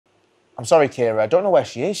I'm sorry, Keira, I don't know where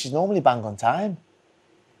she is. She's normally bang on time.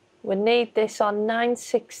 We need this on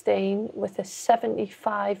 9:16 with a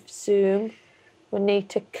 75 zoom. We need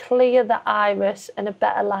to clear the iris and a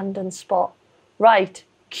better landing spot. Right,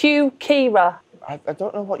 cue Keira. I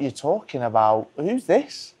don't know what you're talking about. Who's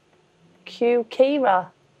this? Cue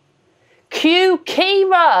Keira. Cue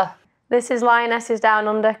Keira! This is Lionesses Down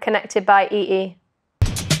Under, connected by EE.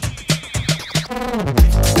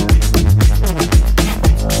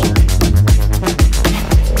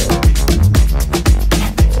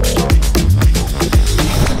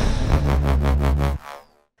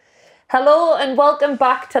 Hello and welcome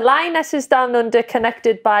back to Lionesses Down Under,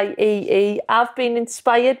 connected by EE. I've been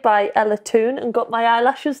inspired by Toone and got my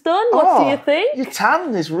eyelashes done. What do you think? Your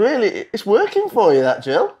tan is really, it's working for you, that,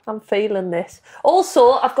 Jill. I'm feeling this.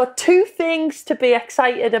 Also, I've got two things to be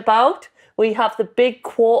excited about. We have the big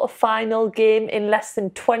quarter-final game in less than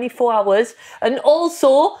 24 hours. And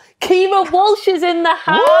also, Keira Walsh is in the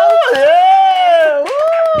house. Woo, yeah!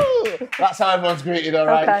 Woo! That's how everyone's greeted, all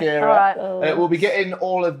right, Okay, Keira. all right. We'll be getting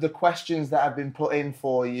all of the questions that have been put in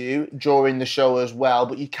for you during the show as well.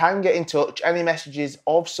 But you can get in touch. Any messages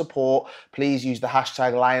of support, please use the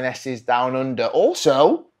hashtag LionesSesDownUnder.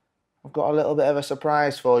 Also, I've got a little bit of a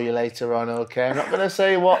surprise for you later on, okay? I'm not going to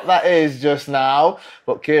say what that is just now,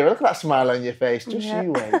 but Keira, look at that smile on your face. Just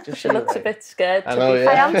you wait, just She you looks wait. a bit scared. I know, yeah.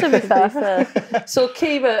 I am, to be fair. So,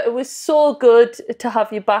 Keira, it was so good to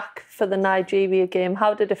have you back for the Nigeria game.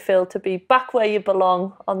 How did it feel to be back where you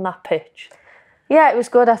belong on that pitch? Yeah, it was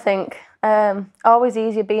good, I think. Always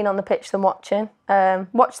easier being on the pitch than watching.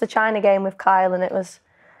 Watched the China game with Kyle and it was...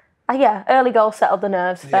 yeah, early goal settled the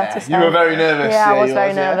nerves, fair to say. You were very nervous. Yeah, I was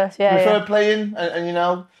very nervous, You prefer playing and you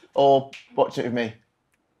know, or watching it with me?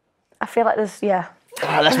 I feel like there's, All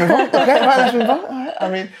right, let's move on. Okay, right, let's move on. All right. I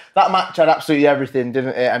mean, that match had absolutely everything,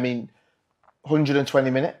 didn't it? I mean, 120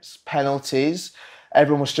 minutes, penalties.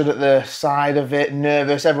 Everyone was stood at the side of it,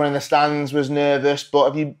 nervous. Everyone in the stands was nervous. But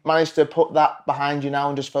have you managed to put that behind you now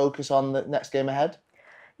and just focus on the next game ahead?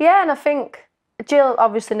 Yeah, and I think Jill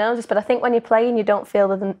obviously knows this, but I think when you're playing, you don't feel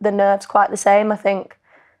the nerves quite the same. I think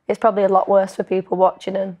it's probably a lot worse for people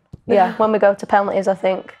watching. And yeah, when we go to penalties, I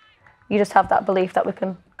think you just have that belief that we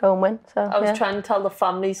can go and win. So I was trying to tell the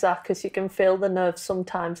families that because you can feel the nerves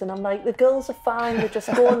sometimes. And I'm like, the girls are fine. They're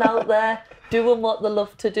just going out there, doing what they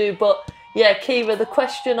love to do. But yeah, Keira, the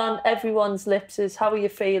question on everyone's lips is, how are you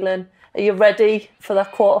feeling? Are you ready for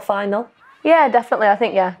that quarter-final? Yeah, definitely. I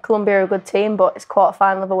think, Colombia are a good team, but it's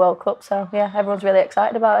quarter-final of a World Cup, so yeah, everyone's really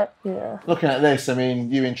excited about it. Yeah. Looking at this, I mean,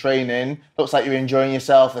 you in training, looks like you're enjoying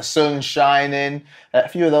yourself, the sun's shining. A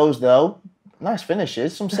few of those, though, nice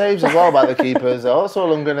finishes, some saves as well by the keepers, though. That's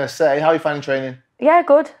all I'm going to say. How are you finding training? Yeah,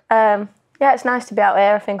 good. Yeah, it's nice to be out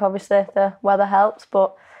here. I think, obviously, the weather helps,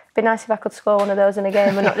 but it'd be nice if I could score one of those in a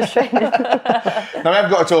game and not just training. Now, I've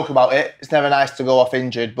got to talk about it. It's never nice to go off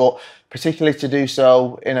injured, but particularly to do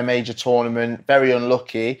so in a major tournament, very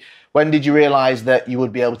unlucky. When did you realise that you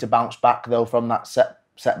would be able to bounce back, though, from that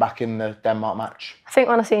setback in the Denmark match? I think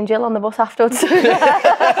when I seen Jill on the bus afterwards. We tried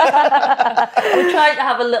to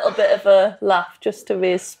have a little bit of a laugh just to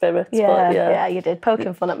raise spirits. Yeah, you did.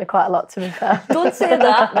 Poking fun at me quite a lot, to be fair. Don't say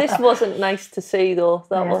that. This wasn't nice to see, though.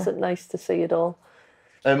 That wasn't nice to see at all.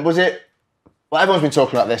 Was it... Well, everyone's been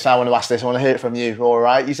talking about this. I want to ask this. I want to hear it from you. All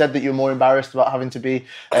right. You said that you were more embarrassed about having to be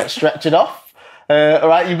stretchered off. All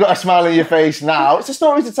right. You've got a smile on your face now. It's a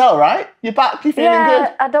story to tell, right? You're back. You're feeling good.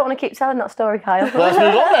 I don't want to keep telling that story, Kyle. Well, let's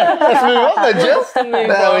move on then. Let's move on then, Jill.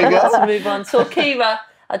 There we go. Let's move on. So, Keira,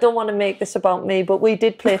 I don't want to make this about me, but we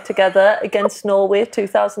did play together against Norway,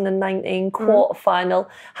 2019 quarter-final.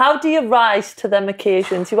 How do you rise to them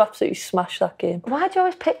occasions? You absolutely smashed that game. Why do you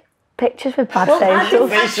always pick pictures with bad I faces?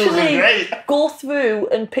 didn't actually go through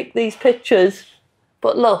and pick these pictures.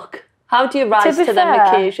 But look, how do you rise to them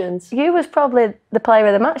occasions? You was probably the player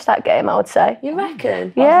of the match that game, I would say. You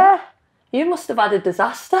reckon? Yeah. You must have had a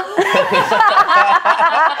disaster.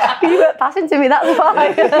 You weren't passing to me, that's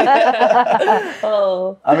why.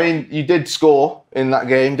 Oh. I mean, you did score in that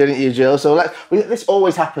game, didn't you, Jill? So this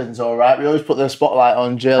always happens, all right? We always put the spotlight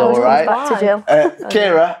on Jill, all right? Back to Jill.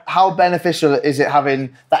 Keira, how beneficial is it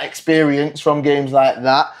having that experience from games like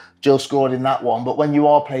that? Jill scored in that one, but when you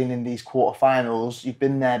are playing in these quarterfinals, you've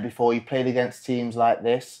been there before, you've played against teams like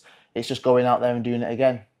this, it's just going out there and doing it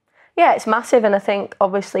again. Yeah, it's massive, and I think,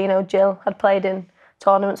 obviously, Jill had played in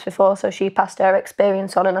tournaments before, so she passed her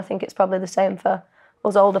experience on, and I think it's probably the same for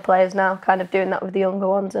us older players now, kind of doing that with the younger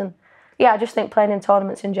ones. And yeah, I just think playing in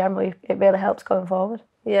tournaments in general, it really helps going forward.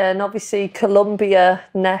 Yeah, and obviously Colombia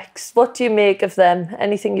next. What do you make of them?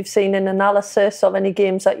 Anything you've seen in analysis or any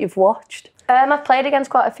games that you've watched? I've played against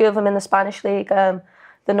quite a few of them in the Spanish league.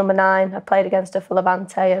 the number 9. I played against her for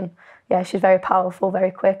Levante, and yeah, she's very powerful,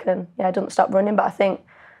 very quick, and yeah, doesn't stop running. But I think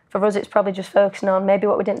for us, it's probably just focusing on maybe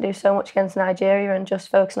what we didn't do so much against Nigeria, and just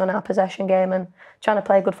focusing on our possession game and trying to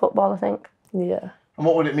play good football, I think. Yeah. And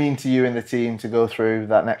what would it mean to you and the team to go through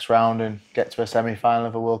that next round and get to a semi-final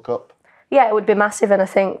of a World Cup? Yeah, it would be massive, and I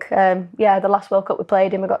think, the last World Cup we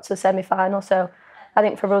played in, we got to the semi-final, so I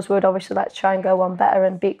think for us, we would obviously like to try and go one better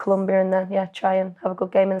and beat Colombia, and then, yeah, try and have a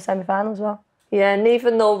good game in the semi-final as well. Yeah, and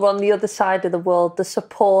even though we're on the other side of the world, the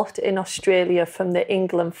support in Australia from the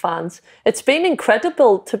England fans, it's been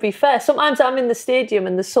incredible, to be fair. Sometimes I'm in the stadium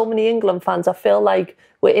and there's so many England fans, I feel like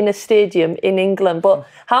we're in a stadium in England. But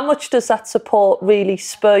how much does that support really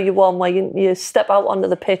spur you on when you step out onto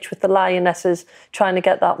the pitch with the Lionesses trying to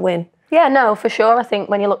get that win? Yeah, no, for sure. I think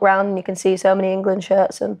when you look around and you can see so many England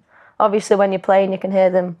shirts, and obviously when you're playing, you can hear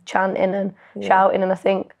them chanting and shouting, and I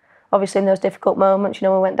think obviously in those difficult moments, we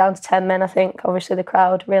went down to 10 men, I think obviously the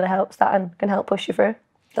crowd really helps that and can help push you through.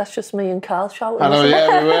 That's just me and Carl shouting. I know,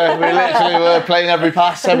 yeah, we literally were playing every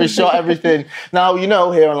pass, every shot, everything. Now,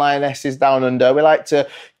 here on Lionesses Down Under, we like to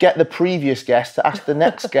get the previous guest to ask the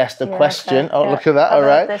next guest a question. Okay, look at that, all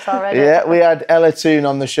right. This already. Yeah, we had Toone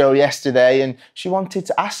on the show yesterday, and she wanted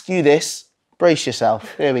to ask you this. Brace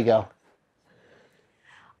yourself. Here we go.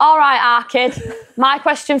 All right, Arkid, my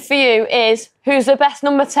question for you is, who's the best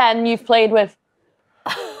number 10 you've played with?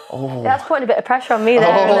 Oh. That's putting a bit of pressure on me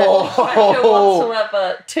there. No pressure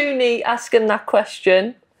whatsoever. Toone asking that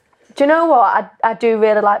question. Do you know what? I do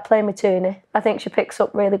really like playing with Toone. I think she picks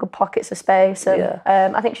up really good pockets of space, and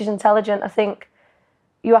I think she's intelligent. I think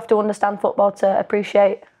you have to understand football to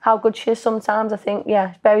appreciate how good she is sometimes. I think,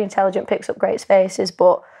 very intelligent, picks up great spaces,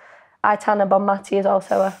 but Aitana Bonmati is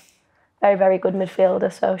also a very, very good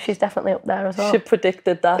midfielder, so she's definitely up there as well. She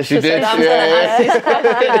predicted that. She did, said, I'm going to ask this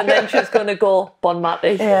question, and then she's going to go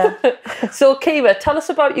Bonmati. Yeah. So, Keira, tell us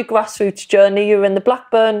about your grassroots journey. You were in the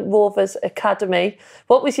Blackburn Rovers Academy.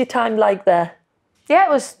 What was your time like there? Yeah,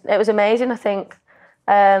 it was amazing, I think.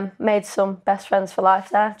 Made some best friends for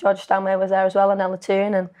life there. George Stanway was there as well, and Ella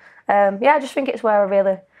Toone. And I just think it's where I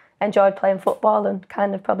really enjoyed playing football, and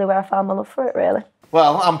kind of probably where I found my love for it, really.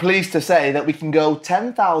 Well, I'm pleased to say that we can go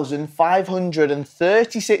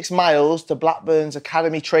 10,536 miles to Blackburn's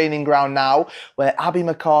Academy training ground now, where Abby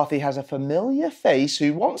McCarthy has a familiar face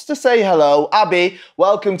who wants to say hello. Abby,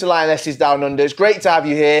 welcome to Lionesses Down Under. It's great to have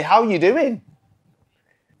you here. How are you doing?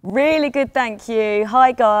 Really good, thank you.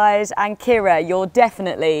 Hi, guys. And Keira, you're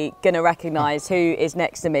definitely going to recognise who is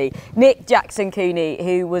next to me. Nick Jackson-Cooney,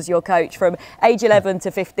 who was your coach from age 11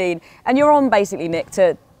 to 15. And you're on, basically, Nick,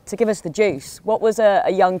 to give us the juice. What was a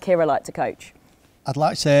young Keira like to coach? I'd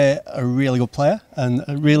like to say a really good player and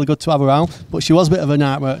really good to have around, but she was a bit of a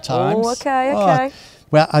nightmare at times. Oh, okay.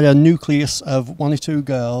 We had a nucleus of 1 or 2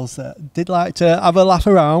 girls that did like to have a laugh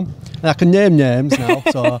around, and I can name names now.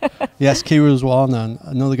 So yes, Keira was one, and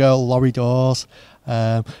another girl, Laurie Dawes,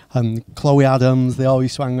 and Chloe Adams. They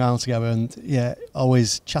always swang around together, and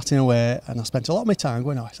always chatting away. And I spent a lot of my time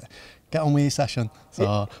going, get on with your session.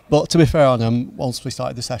 So, but to be fair on them, once we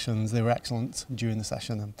started the sessions, they were excellent during the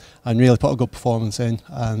session and really put a good performance in.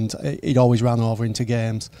 And it always ran over into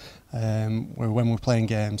games. When we were playing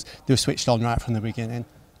games, they were switched on right from the beginning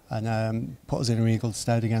and put us in a real good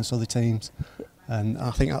stead against other teams. And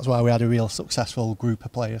I think that's why we had a real successful group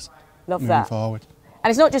of players. Love moving that. forward. And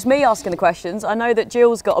it's not just me asking the questions. I know that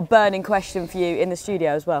Jill's got a burning question for you in the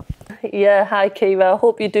studio as well. Yeah, hi Keira. I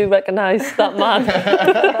hope you do recognise that man.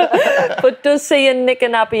 But does seeing Nick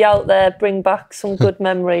and Abby out there bring back some good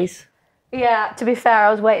memories? Yeah, to be fair,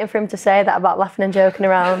 I was waiting for him to say that about laughing and joking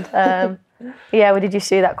around. We did used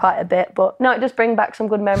to do that quite a bit. But no, it does bring back some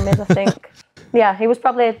good memories, I think. He was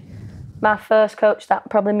probably my first coach that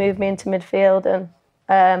probably moved me into midfield, and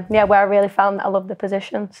where I really found that I loved the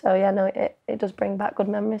position. So it does bring back good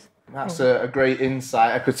memories. That's a great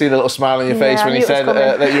insight. I could see the little smile on your face when he said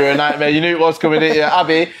that you were a nightmare. You knew it was coming, didn't you?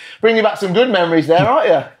 Abby, bringing back some good memories there, aren't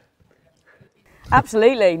you?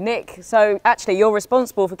 Absolutely, Nick. So actually, you're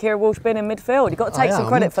responsible for Keira Walsh being in midfield. You've got to take some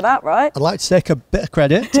credit for that, right? I'd like to take a bit of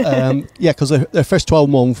credit. Because the first 12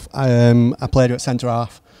 months I played her at centre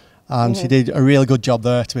half, and she did a really good job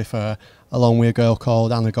there, to be fair, along with a girl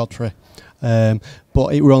called Anna Godfrey.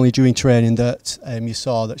 But it were only during training that you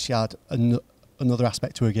saw that she had another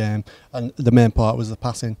aspect to her game, and the main part was the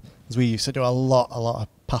passing, as we used to do a lot of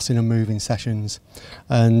passing and moving sessions,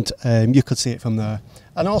 and you could see it from there.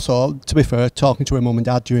 And also, to be fair, talking to her mum and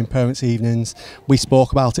dad during parents' evenings, we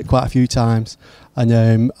spoke about it quite a few times,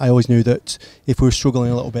 and I always knew that if we were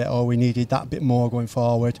struggling a little bit or we needed that bit more going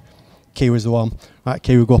forward, Keira's the one. Right,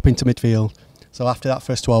 Keira, go up into midfield, So after that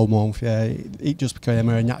first 12 months, yeah, it just became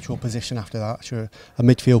a natural position after that. She was a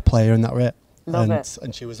midfield player and that was it. Love it.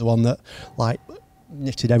 And she was the one that like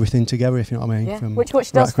knitted everything together, if you know what I mean. Yeah. From Which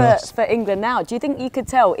she does for England now. Do you think you could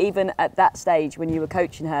tell, even at that stage when you were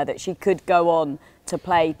coaching her, that she could go on to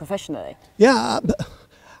play professionally? Yeah,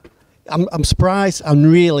 I'm surprised. I'm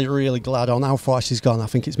really, really glad on how far she's gone. I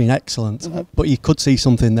think it's been excellent. But you could see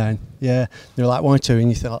something then. Yeah, they were like 1 or 2 and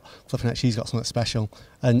you thought, flipping it, she's got something special.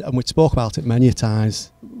 And we spoke about it many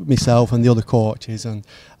times, myself and the other coaches, and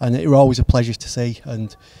it was always a pleasure to see.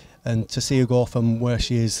 And to see her go from where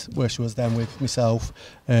she was then with myself,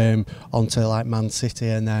 onto like Man City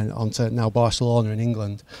and then onto now Barcelona in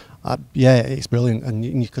England. Yeah, it's brilliant, and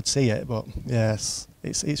you could see it. But yes,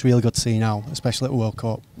 it's really good to see now, especially at the World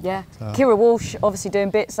Cup. Yeah, so. Keira Walsh obviously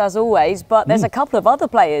doing bits as always, but there's a couple of other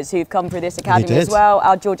players who've come through this academy as well.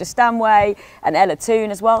 Our Georgia Stanway and Ella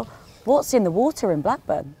Toone as well. What's in the water in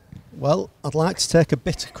Blackburn? Well, I'd like to take a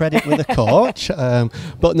bit of credit with the coach,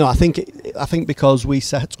 but no, I think because we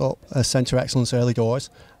set up a centre of excellence early doors,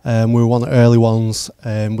 we were one of the early ones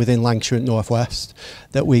within Lancashire and North West,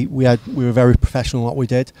 that we were very professional in what we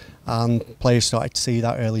did, and players started to see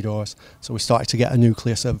that early doors. So we started to get a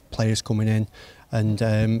nucleus of players coming in, and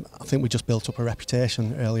I think we just built up a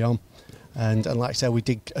reputation early on, and like I said, we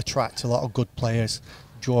did attract a lot of good players.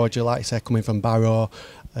 Georgia, like I said, coming from Barrow.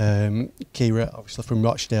 Keira obviously from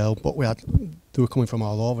Rochdale, but they were coming from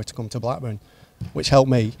all over to come to Blackburn, which helped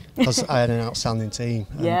me because I had an outstanding team.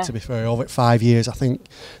 And to be fair, over 5 years, I think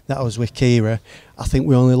that I was with Keira, I think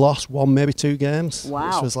we only lost 1, maybe 2 games,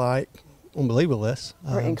 which was like unbelievable. This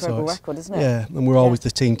pretty incredible record, isn't it? Yeah, and we're always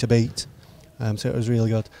the team to beat. So it was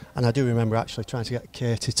really good, and I do remember actually trying to get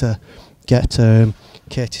Katie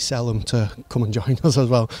Sellum to come and join us as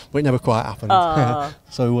well, but it never quite happened.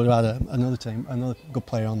 So we would have had another good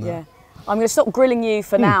player on there. Yeah. I'm going to stop grilling you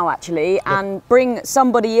for now, actually, and bring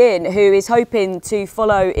somebody in who is hoping to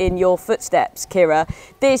follow in your footsteps, Keira.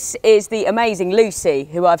 This is the amazing Lucy,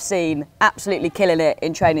 who I've seen absolutely killing it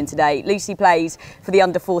in training today. Lucy plays for the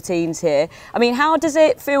under-14s here. I mean, how does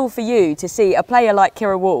it feel for you to see a player like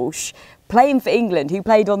Keira Walsh playing for England, who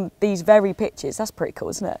played on these very pitches? That's pretty cool,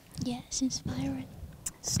 isn't it? Yeah, it's inspiring.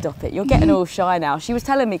 Stop it, you're getting all shy now. She was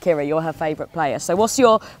telling me, Keira, you're her favourite player. So what's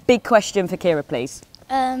your big question for Keira, please?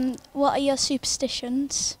 What are your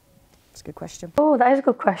superstitions? That's a good question. Oh, that is a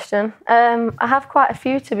good question. I have quite a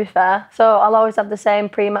few, to be fair. So I'll always have the same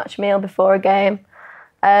pre-match meal before a game.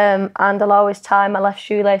 And I'll always tie my left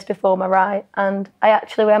shoelace before my right. And I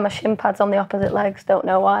actually wear my shin pads on the opposite legs. Don't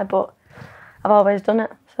know why, but I've always done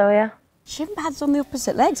it. So yeah. Shin pads on the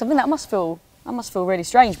opposite legs. I mean, that must feel really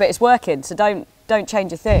strange, but it's working. So don't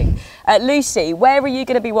change a thing. Lucy, where are you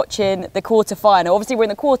going to be watching the quarter-final? Obviously, we're in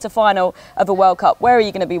the quarter-final of a World Cup. Where are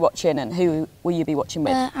you going to be watching, and who will you be watching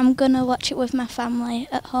with? I'm going to watch it with my family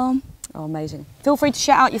at home. Oh, amazing. Feel free to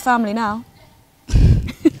shout out your family now.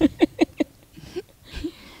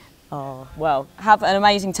 Oh, well, have an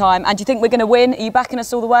amazing time. And do you think we're going to win? Are you backing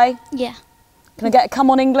us all the way? Yeah. Can I get a come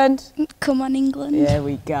on England? Come on England. There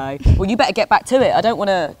we go. Well, you better get back to it. I don't want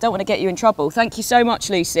to get you in trouble. Thank you so much,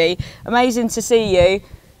 Lucy. Amazing to see you.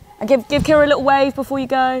 And give Keira a little wave before you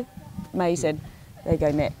go. Amazing. There you go,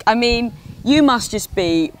 Nick. I mean, you must just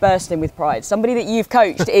be bursting with pride. Somebody that you've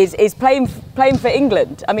coached is playing for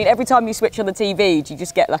England. I mean, every time you switch on the TV, do you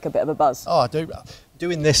just get like a bit of a buzz? Oh, I do.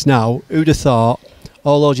 Doing this now, who'd have thought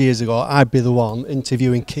all those years ago I'd be the one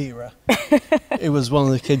interviewing Keira. It was one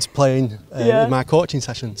of the kids playing in my coaching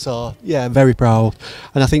session. So, yeah, very proud.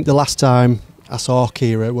 And I think the last time I saw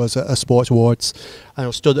Keira was at a sports awards, and I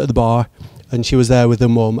was stood at the bar, and she was there with her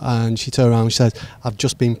mum, and she turned around and she said, "I've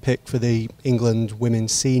just been picked for the England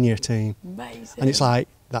women's senior team." Amazing. And it's like,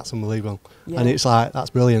 that's unbelievable. Yeah. And it's like, that's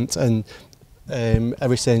brilliant. And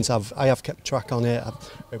ever since I have kept track on it.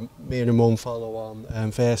 Me and her mum follow on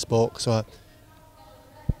Facebook, so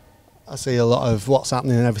I see a lot of what's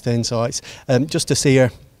happening and everything. So it's just to see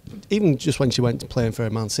her, even just when she went to playing for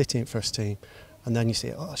Man City in first team, and then you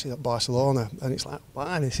see, oh, she's at Barcelona, and it's like,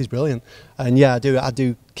 wow, this is brilliant. And yeah, I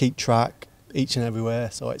do keep track each and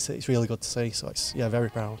everywhere, so it's really good to see. So it's, yeah, very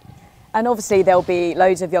proud. And obviously there'll be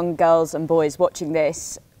loads of young girls and boys watching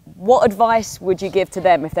this. What advice would you give to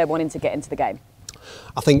them if they're wanting to get into the game?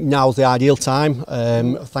 I think now's the ideal time,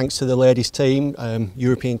 thanks to the ladies team,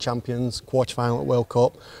 European champions, quarter-final at World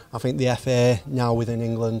Cup. I think the FA now within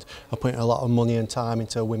England are putting a lot of money and time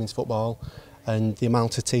into women's football, and the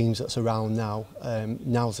amount of teams that's around now,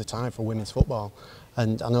 now's the time for women's football.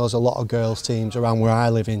 And I know there's a lot of girls teams around where I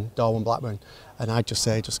live in Darwin, Blackburn, and I'd just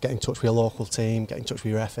say just get in touch with your local team, get in touch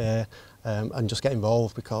with your FA, and just get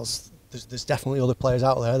involved, because there's definitely other players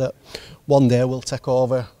out there that one day will take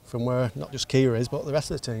over from where not just Keira is, but the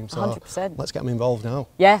rest of the team. So 100%. let's get them involved now.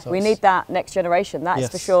 Yeah, So we it's- need that next generation, that is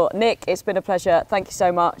for sure. Nick, it's been a pleasure. Thank you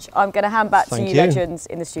so much. I'm going to hand back to Thank you, you. legends,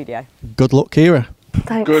 in the studio. Good luck, Keira.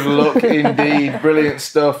 Thanks. Good luck indeed. Brilliant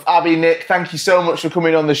stuff. Abby, Nick, thank you so much for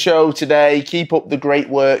coming on the show today. Keep up the great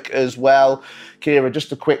work as well. Keira,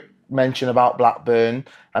 just a quick mention about Blackburn.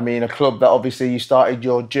 I mean, a club that obviously you started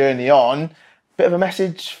your journey on. Bit of a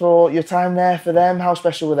message for your time there for them. How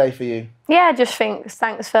special were they for you? Yeah, just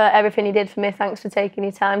thanks for everything you did for me. Thanks for taking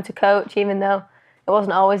your time to coach, even though it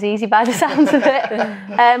wasn't always easy by the sounds of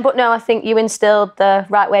it. But no, I think you instilled the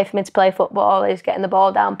right way for me to play football, is getting the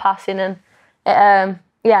ball down, passing, and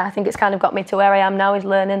I think it's kind of got me to where I am now, is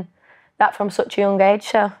learning that from such a young age.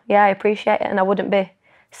 So yeah, I appreciate it, and I wouldn't be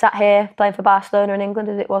sat here playing for Barcelona in England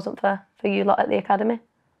if it wasn't for you lot at the academy.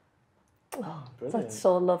 Oh, that's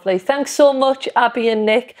so lovely. Thanks so much, Abby and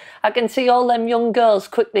Nick. I can see all them young girls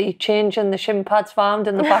quickly changing the shin pads round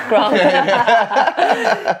in the background.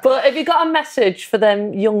 But have you got a message for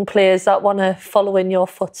them young players that want to follow in your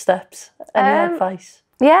footsteps? Any advice?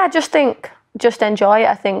 Yeah, just enjoy it.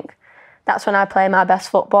 I think that's when I play my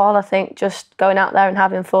best football. I think just going out there and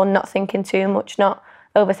having fun, not thinking too much, not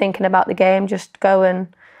overthinking about the game. Just go and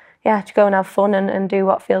have fun and do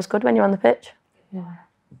what feels good when you're on the pitch. Yeah.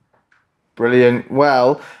 Brilliant.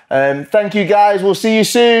 Well, thank you guys. We'll see you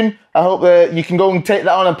soon. I hope that you can go and take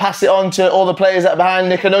that on and pass it on to all the players that are behind.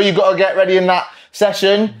 Nick, I know you've got to get ready in that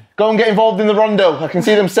session. Go and get involved in the rondo. I can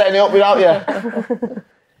see them setting it up without you.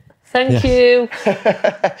 Thank you.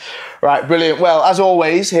 Right, brilliant. Well, as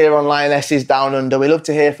always, here on Lionesses Down Under, we love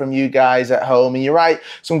to hear from you guys at home. And you write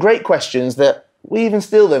some great questions that we even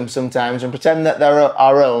steal them sometimes and pretend that they're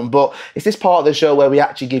our own. But it's this part of the show where we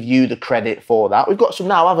actually give you the credit for that. We've got some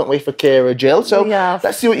now, haven't we, for Keira, Jill? So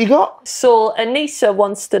let's see what you got. So Anissa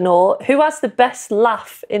wants to know, who has the best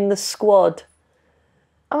laugh in the squad?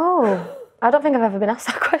 Oh, I don't think I've ever been asked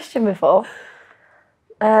that question before.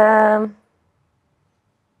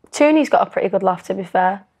 Toone's got a pretty good laugh, to be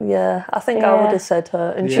fair. Yeah, I think I would have said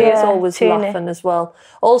her. And she Yeah, is always Toone. laughing as well.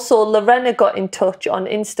 Also, Lorena got in touch on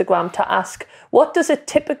Instagram to ask, what does a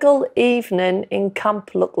typical evening in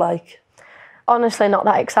camp look like? Honestly, not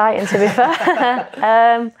that exciting, to be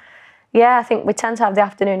fair. Yeah, I think we tend to have the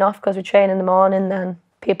afternoon off because we train in the morning, then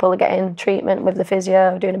people are getting treatment with the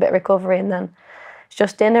physio, doing a bit of recovery, and then it's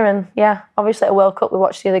just dinner. And yeah, obviously at a World Cup we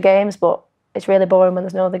watch the other games, but it's really boring when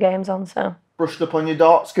there's no other games on, so... Brushed up on your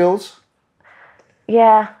dart skills?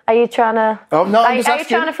 Yeah. Are you trying to... Oh, no, I'm are just you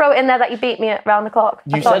asking. trying to throw it in there that you beat me round the clock?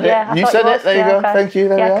 You said it. You said it. There you go. Thank you.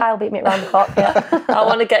 There we Yeah, are. Kyle beat me round the clock, yeah. I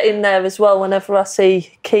want to get in there as well whenever I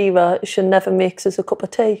see Keira. She never makes us a cup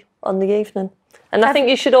of tea on the evening. And I think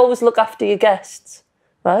you should always look after your guests,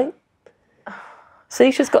 right?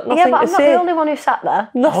 See, she's got nothing Yeah, but to I'm not say. the only one who sat there.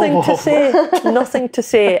 Nothing to say. Nothing to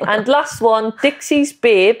say. And last one, Dixie's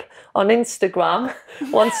Babe on Instagram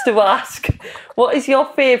wants to ask, what is your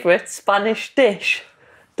favourite Spanish dish?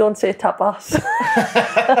 Don't say tapas.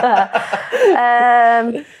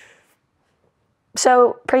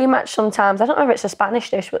 So pre-match sometimes, I don't know if it's a Spanish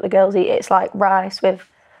dish, but the girls eat it. It's like rice with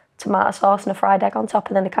tomato sauce and a fried egg on top,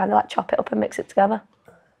 and then they kind of like chop it up and mix it together.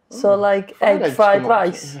 So like egg fried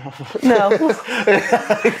rice? No.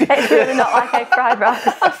 It's really not like egg fried rice.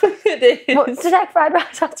 I think it is. What, does egg fried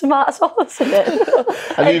rice have tomato sauce in it?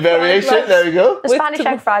 A new variation. rice. There we go. The Spanish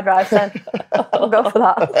egg fried rice then. We'll go for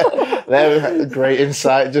that. There we have great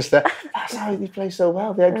insight just there. That's how you play so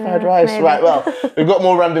well, the egg fried rice. maybe. Right, well, we've got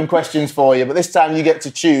more random questions for you, but this time you get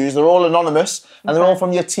to choose. They're all anonymous, and they're all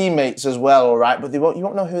from your teammates as well, all right? But you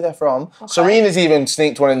won't know who they're from. Serena's even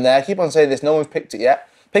sneaked one in there. Keep on saying this. No one's picked it yet.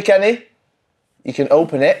 Pick any. You can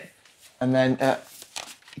open it, and then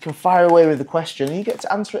you can fire away with the question, and you get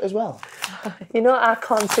to answer it as well. You know, I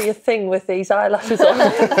can't see a thing with these eyelashes on.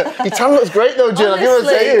 Your tan looks great though, Jill.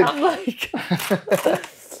 Honestly, I'm like...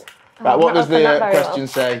 Right, what does the opened that very question well.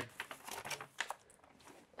 say?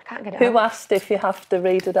 I can't get it Who out. asked if you have to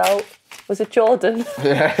read it out? Was it Jordan?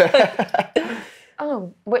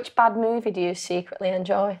 Oh, which bad movie do you secretly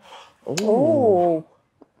enjoy? Oh.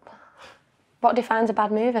 What defines a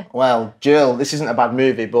bad movie? Well, Jill, this isn't a bad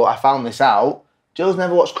movie, but I found this out. Jill's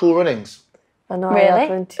never watched Cool Runnings. I know Really? I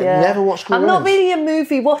haven't, yeah. Never watched Cool I'm not Runnings. really a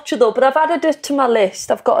movie watcher though, but I've added it to my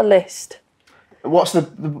list. I've got a list. What's the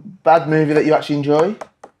bad movie that you actually enjoy?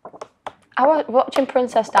 I was watching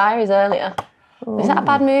Princess Diaries earlier. Is that a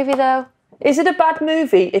bad movie though? Is it a bad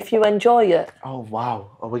movie if you enjoy it? Oh,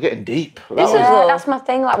 wow. Oh, we're getting deep. That Is was- it? Yeah, that's my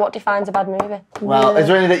thing. Like, what defines a bad movie? Well, is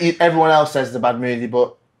there any that everyone else says is a bad movie,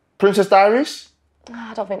 but Princess Diaries?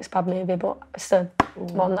 I don't think it's a bad movie, but still.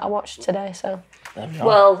 one that I watched today. So.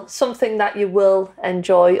 Well, something that you will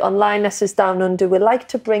enjoy on Lionesses Down Under, we like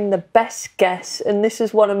to bring the best guests, and this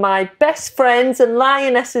is one of my best friends and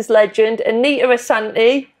Lionesses legend, Anita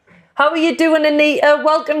Asante. How are you doing, Anita?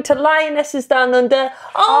 Welcome to Lionesses Down Under.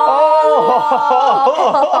 I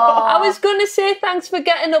was going to say thanks for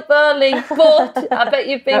getting up early, but I bet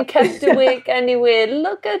you've been kept awake anyway.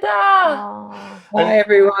 Look at that. Hi,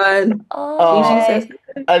 everyone.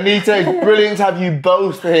 Anita, it's brilliant to have you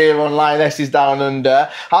both here on Lionesses Down Under.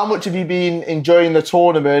 How much have you been enjoying the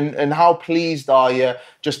tournament, and how pleased are you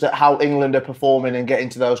just at how England are performing and getting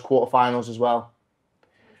to those quarterfinals as well?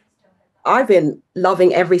 I've been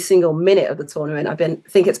loving every single minute of the tournament.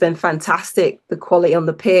 Think it's been fantastic. The quality on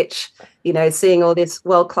the pitch, seeing all this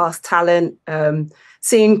world-class talent,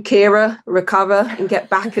 seeing Keira recover and get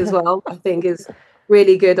back as well, I think is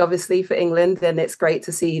really good, obviously, for England. And it's great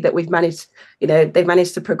to see that they've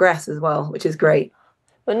managed to progress as well, which is great.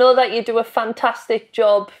 We know that you do a fantastic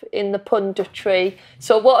job in the punditry.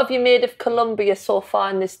 So what have you made of Colombia so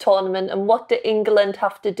far in this tournament, and what do England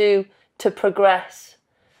have to do to progress?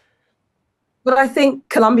 Well, I think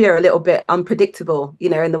Colombia are a little bit unpredictable,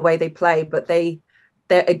 in the way they play, but they're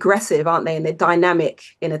aggressive, aren't they? And they're dynamic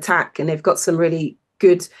in attack, and they've got some really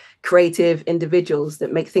good creative individuals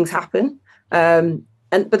that make things happen.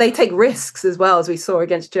 But they take risks as well, as we saw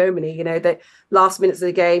against Germany. The last minutes of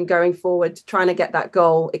the game, going forward, trying to get that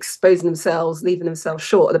goal, exposing themselves, leaving themselves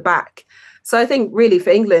short at the back. So I think really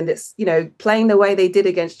for England, it's playing the way they did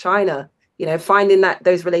against China. Finding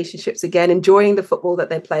those relationships again, enjoying the football that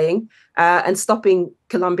they're playing, and stopping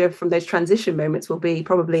Colombia from those transition moments will be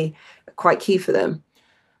probably quite key for them.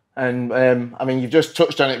 And you've just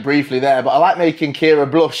touched on it briefly there, but I like making Keira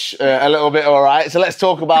blush a little bit, all right? So let's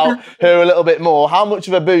talk about her a little bit more. How much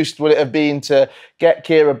of a boost would it have been to get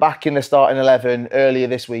Keira back in the starting 11 earlier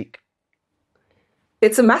this week?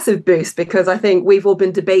 It's a massive boost, because I think we've all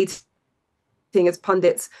been debating as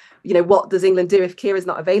pundits, what does England do if Keira's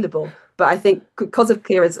not available? But I think because of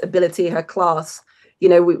Keira's ability, her class,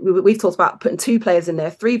 we've talked about putting 2 players in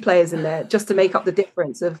there, 3 players in there, just to make up the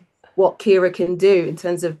difference of what Keira can do in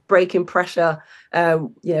terms of breaking pressure,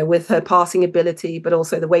 with her passing ability, but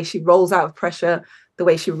also the way she rolls out of pressure, the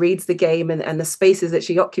way she reads the game, and the spaces that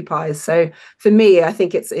she occupies. So for me, I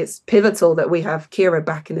think it's pivotal that we have Keira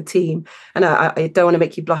back in the team. And I don't want to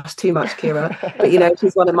make you blush too much, Keira, but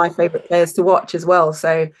she's one of my favourite players to watch as well.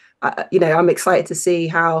 So I'm excited to see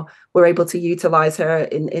how we're able to utilise her,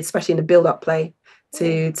 especially in the build-up play,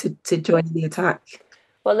 to join the attack.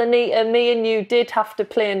 Well, Anita, me and you did have to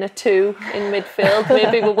play in a 2 in midfield.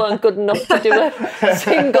 Maybe we weren't good enough to do a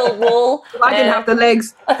single wall. I didn't have the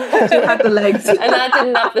legs. You had the legs. And I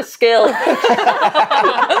didn't have the skill.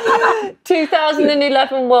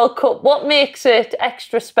 2011 World Cup. What makes it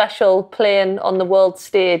extra special playing on the world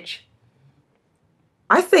stage?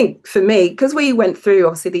 I think for me, because we went through,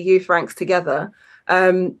 obviously, the youth ranks together,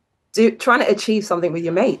 trying to achieve something with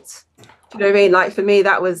your mates. Do you know what I mean? Like, for me,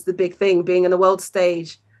 that was the big thing, being on the world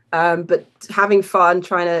stage, but having fun,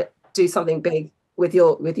 trying to do something big with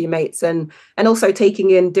your mates, and also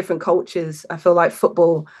taking in different cultures. I feel like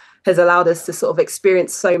football has allowed us to sort of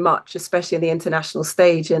experience so much, especially in the international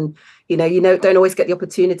stage. And, don't always get the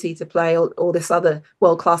opportunity to play all this other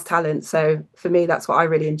world-class talent. So for me, that's what I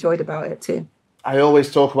really enjoyed about it too. I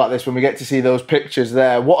always talk about this when we get to see those pictures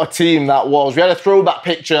there. What a team that was. We had a throwback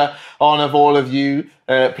picture on of all of you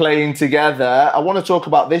playing together. I want to talk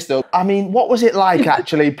about this, though. What was it like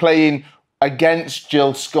actually playing against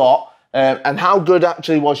Jill Scott? And how good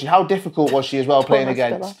actually was she? How difficult was she as well playing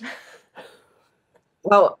against?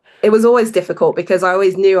 Well, it was always difficult, because I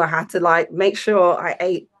always knew I had to make sure I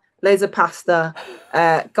ate loads of pasta,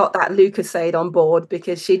 got that Lucasade on board,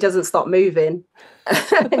 because she doesn't stop moving.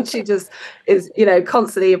 And she just is,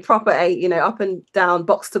 constantly a proper 8, up and down,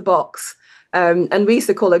 box to box. And we used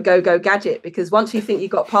to call her Go-Go Gadget, because once you think you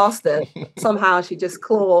got past her, somehow she just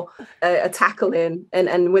claw a tackle in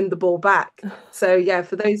and win the ball back. So, yeah,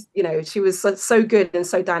 for those, she was so good and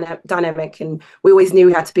so dynamic. And we always knew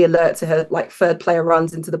we had to be alert to her, third player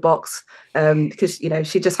runs into the box, because,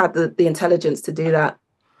 she just had the intelligence to do that.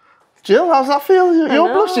 Jill, how's that feel?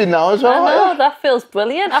 You're blushing now as well. I know, that feels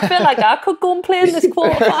brilliant. I feel like I could go and play in this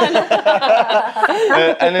quarterfinal.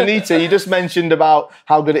 And Anita, you just mentioned about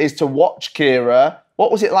how good it is to watch Keira.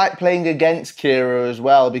 What was it like playing against Keira as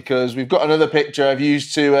well? Because we've got another picture of you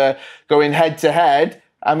two going head to head.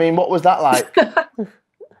 What was that like?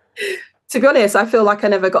 To be honest, I feel like I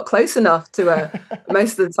never got close enough to her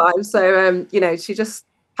most of the time. So, she just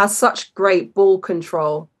has such great ball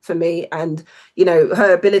control for me, and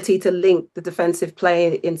her ability to link the defensive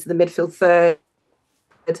play into the midfield third,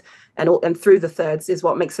 and through the thirds is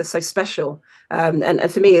what makes her so special.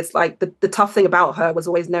 And for me, it's like the tough thing about her was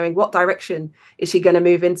always knowing what direction is she going to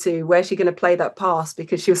move into, where's she going to play that pass,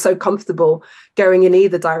 because she was so comfortable going in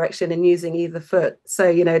either direction and using either foot. So,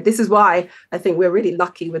 you know, this is why I think we're really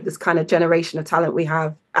lucky with this kind of generation of talent we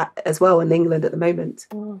have as well in England at the moment.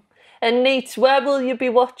 And Neat, where will you be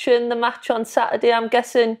watching the match on Saturday? I'm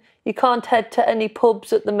guessing you can't head to any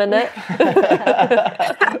pubs at the minute.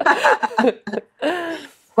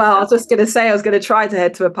 Well, I was just going to say I was going to try to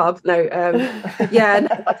head to a pub. No, yeah,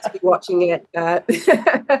 I'd like to be watching it.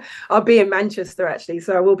 I'll be in Manchester, actually,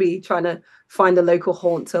 so I will be trying to find a local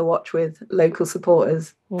haunt to watch with local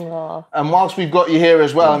supporters. Aww. And whilst we've got you here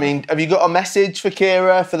as well, I mean, have you got a message for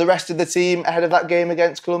Keira, for the rest of the team ahead of that game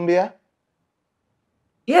against Colombia?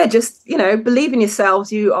 Yeah, just, you know, believe in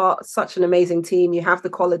yourselves. You are such an amazing team. You have the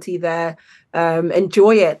quality there.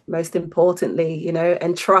 Enjoy it, most importantly, you know,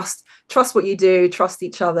 and trust what you do, trust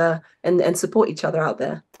each other and support each other out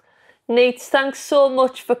there. Neat, thanks so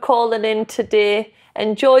much for calling in today.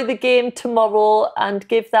 Enjoy the game tomorrow and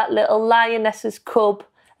give that little Lionesses cub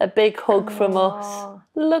a big hug from us.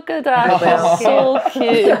 Look at that, so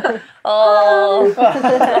cute. Oh,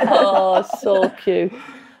 so cute.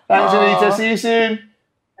 Thanks, Anita. See you soon.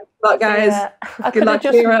 Good luck, guys. Yeah. Good luck,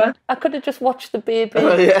 Keira. I could have just watched the baby.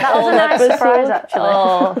 That was a nice surprise, actually.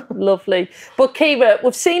 Oh, lovely. But Keira,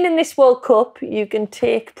 we've seen in this World Cup, you can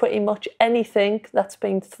take pretty much anything that's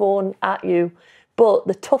been thrown at you. But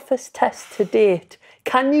the toughest test to date,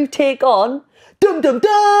 can you take on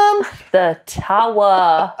the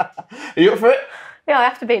tower? Are you up for it? Yeah, I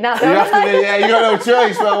have to be now. You have to be, yeah, you got no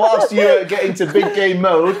choice. Well, whilst you get into big game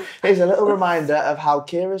mode, here's a little reminder of how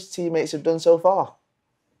Keira's teammates have done so far.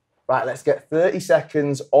 Right, let's get 30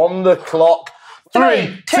 seconds on the clock.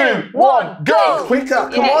 3, 2, 1, go! Quicker,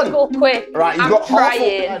 come on. Go quick. Right, you've got half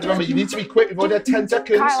up. Remember, you need to be quick. We've only had 10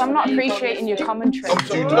 seconds. Kyle, I'm not appreciating your commentary.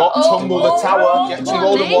 Do not tumble the tower. Get two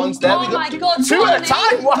golden ones. There we go. My God, 2 at a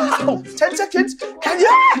time. Wow. 10 seconds. Can you?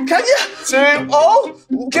 2. Oh,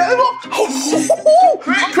 get them up.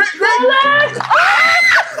 Quick.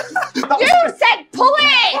 You said pull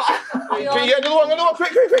it! Can you get another one?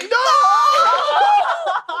 Quick. No!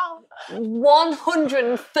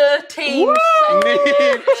 113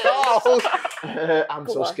 Charles. I'm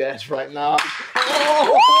so scared right now.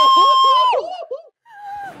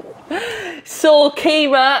 So,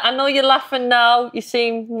 Keira, I know you're laughing now. You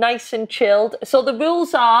seem nice and chilled. So the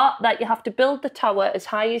rules are that you have to build the tower as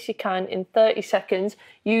high as you can in 30 seconds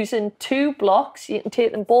using 2 blocks. You can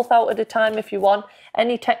take them both out at a time if you want,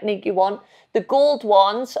 any technique you want. The gold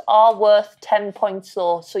ones are worth 10 points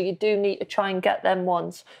though, so you do need to try and get them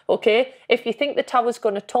ones, okay? If you think the tower's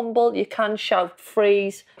going to tumble, you can shout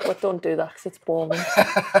freeze, but don't do that because it's boring.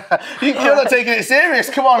 You're not taking it serious.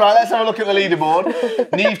 Come on, right, let's have a look at the leaderboard.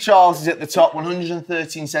 Niamh Charles is at the top,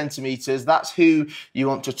 113 centimetres. That's who you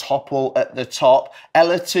want to topple at the top.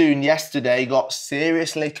 Ella Toone yesterday got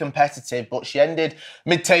seriously competitive, but she ended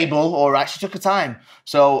mid-table, all right, she took her time.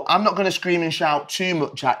 So I'm not going to scream and shout too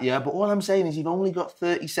much at you, but all I'm saying is you've only got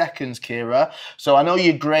 30 seconds, Keira. So I know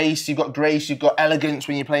you've got elegance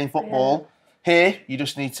when you're playing football. Yeah. Here, you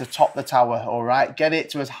just need to top the tower, all right? Get it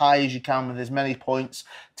to as high as you can with as many points.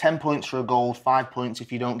 10 points for a gold, 5 points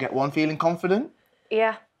if you don't get one. Feeling confident?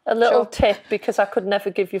 Yeah. A little tip, because I could never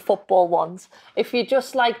give you football ones. If you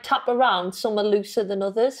just like tap around, some are looser than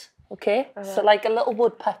others, okay? So like a little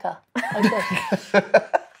woodpecker, like this.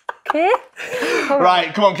 Okay?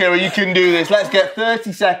 Right, come on, Keira, you can do this. Let's get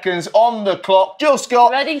 30 seconds on the clock. Just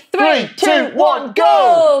got ready? 3, 2, 1,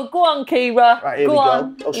 go! Go on, Keira. Right, here go we go.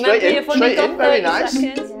 on. Oh, straight in, very nice.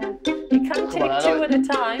 Seconds. Yeah. You can take 2 at a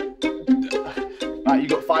time. Right, you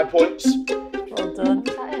got 5 points. Well done.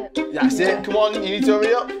 That's it. Come on, you need to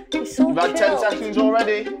hurry up. You've had 10 seconds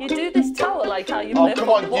already. You do this tower like how you play come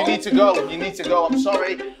football. on, you need to go. I'm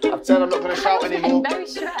sorry. I've said I'm not going to shout anymore. I'm very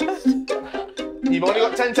stressed. You've only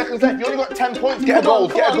got 10 seconds left. You've only got 10 points. Get a goal.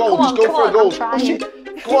 Just go for a goal.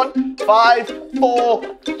 Come on. 5,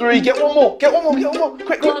 4, 3. Get one more.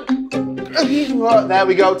 Quick. There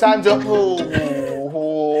we go. Time's up. Well,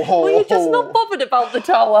 you're just not bothered about the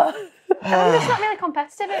tower. It's not really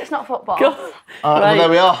competitive. It's not football. Right, well, there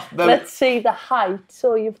we are. Let's see the height.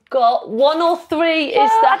 So you've got 103 is the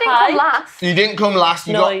I didn't height. come last. You didn't come last.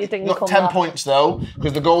 You got 10 last. points though,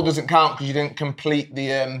 because the goal doesn't count because you didn't complete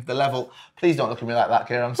the level. Please don't look at me like that,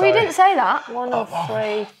 Keira. I'm sorry. We didn't say that.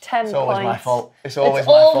 103, 10 points. It's always my fault. It's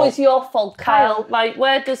always your fault, Kyle. Right,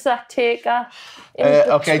 where does that take her?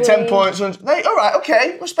 Okay, 10 points. Hey, all right,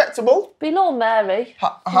 okay, respectable. Below Mary.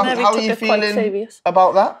 How are you feeling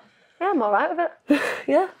about that? Yeah, I'm all right with it.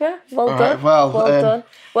 Yeah. Well All done. right, well, done.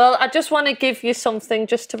 Well, I just want to give you something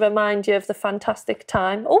just to remind you of the fantastic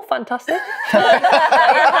time. Oh, fantastic. That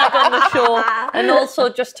you had on the show. And also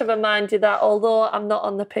just to remind you that although I'm not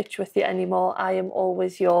on the pitch with you anymore, I am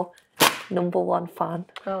always your #1 fan.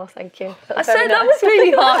 Oh, thank you. I said that was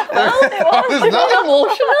really heartfelt. It was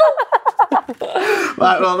emotional.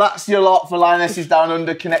 Right, well, that's your lot for Lionesses Down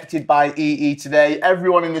Under, connected by EE today.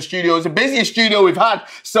 Everyone in the studio is the busiest studio we've had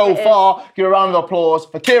so far. Give a round of applause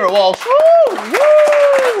for Keira Walsh. Woo!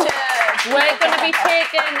 We're going to be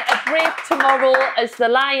taking a break tomorrow as the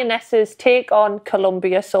Lionesses take on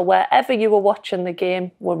Colombia. So wherever you were watching the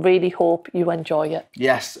game, we really hope you enjoy it.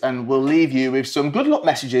 Yes, and we'll leave you with some good luck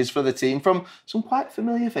messages for the team from some quite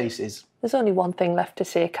familiar faces. There's only one thing left to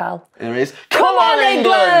say, Cal. There is. Come on,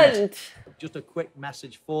 England! Just a quick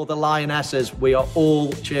message for the Lionesses. We are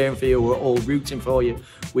all cheering for you. We're all rooting for you.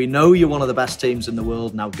 We know you're one of the best teams in the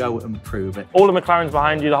world. Now go and prove it. All the McLarens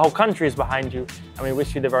behind you. The whole country is behind you. And we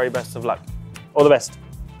wish you the very best of luck. All the best.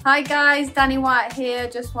 Hi guys, Danny White here.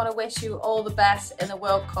 Just want to wish you all the best in the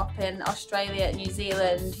World Cup in Australia and New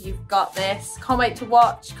Zealand. You've got this. Can't wait to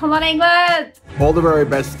watch. Come on, England! All the very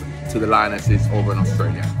best to the Lionesses over in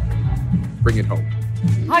Australia. Bring it home.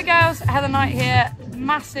 Hi girls, Heather Knight here.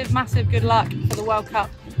 Massive good luck for the World Cup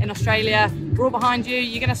in Australia. We're all behind you.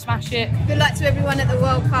 You're going to smash it. Good luck to everyone at the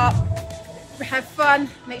World Cup. Have fun.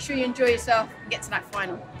 Make sure you enjoy yourself and get to that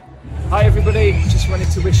final. Hi everybody, just wanted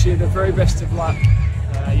to wish you the very best of luck.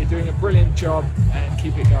 You're doing a brilliant job and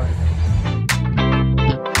keep it going.